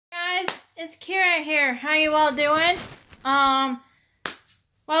it's Kira here. How you all doing?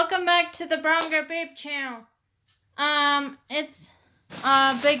 Welcome back to the Braungardt Babe channel. It's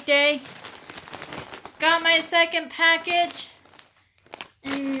a big day. Got my second package,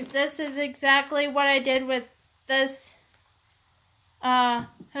 and this is exactly what I did with this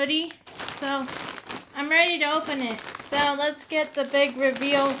hoodie. So I'm ready to open it. So let's get the big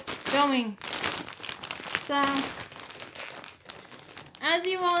reveal going. So, as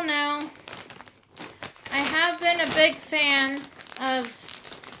you all know, I have been a big fan of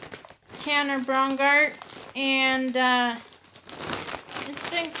Tanner Braungardt, and it's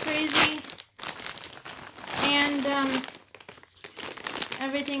been crazy and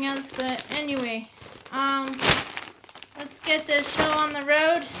everything else, but anyway, let's get this show on the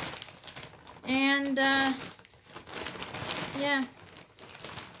road, and yeah,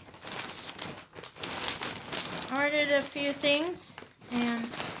 ordered a few things, and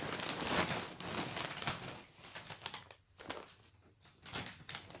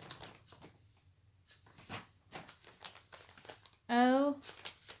oh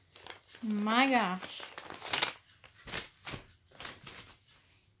my gosh,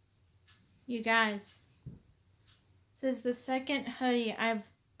 you guys, this is the second hoodie I've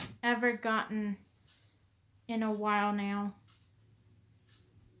ever gotten in a while now.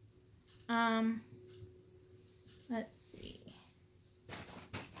 Let's see.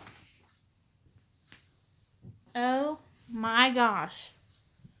 Oh my gosh.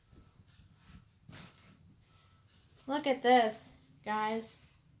 Look at this, guys.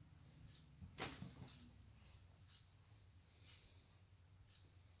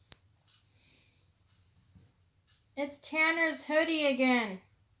 It's Tanner's hoodie again.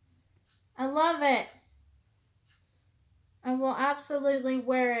 I love it. I will absolutely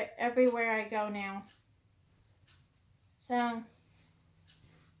wear it everywhere I go now. So,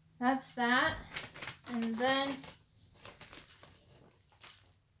 that's that. And then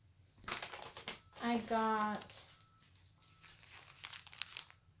I got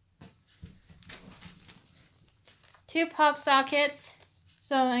two pop sockets,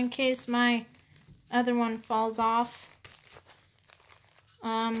 so in case my other one falls off.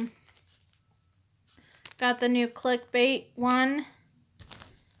 Got the new clickbait one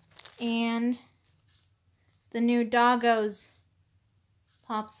and the new doggos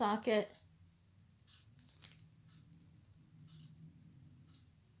pop socket.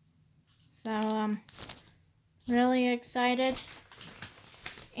 So I'm really excited.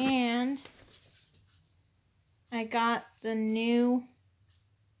 And I got the new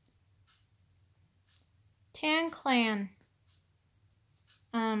Tan Clan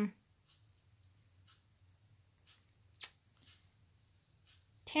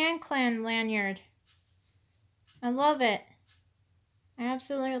Tan Clan lanyard. I love it. I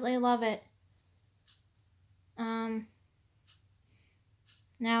absolutely love it.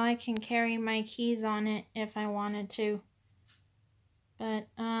 Now I can carry my keys on it if I wanted to. But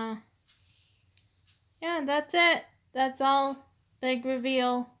yeah, that's it. That's all. Big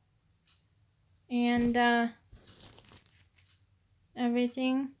reveal. And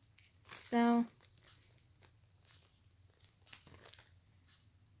everything. So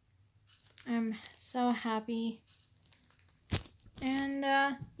I'm so happy. And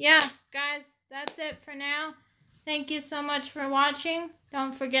yeah, guys, that's it for now. Thank you so much for watching.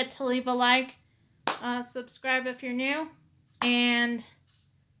 Don't forget to leave a like, subscribe if you're new, and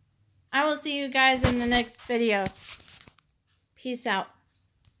I will see you guys in the next video. Peace out.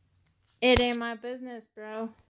 It ain't my business, bro.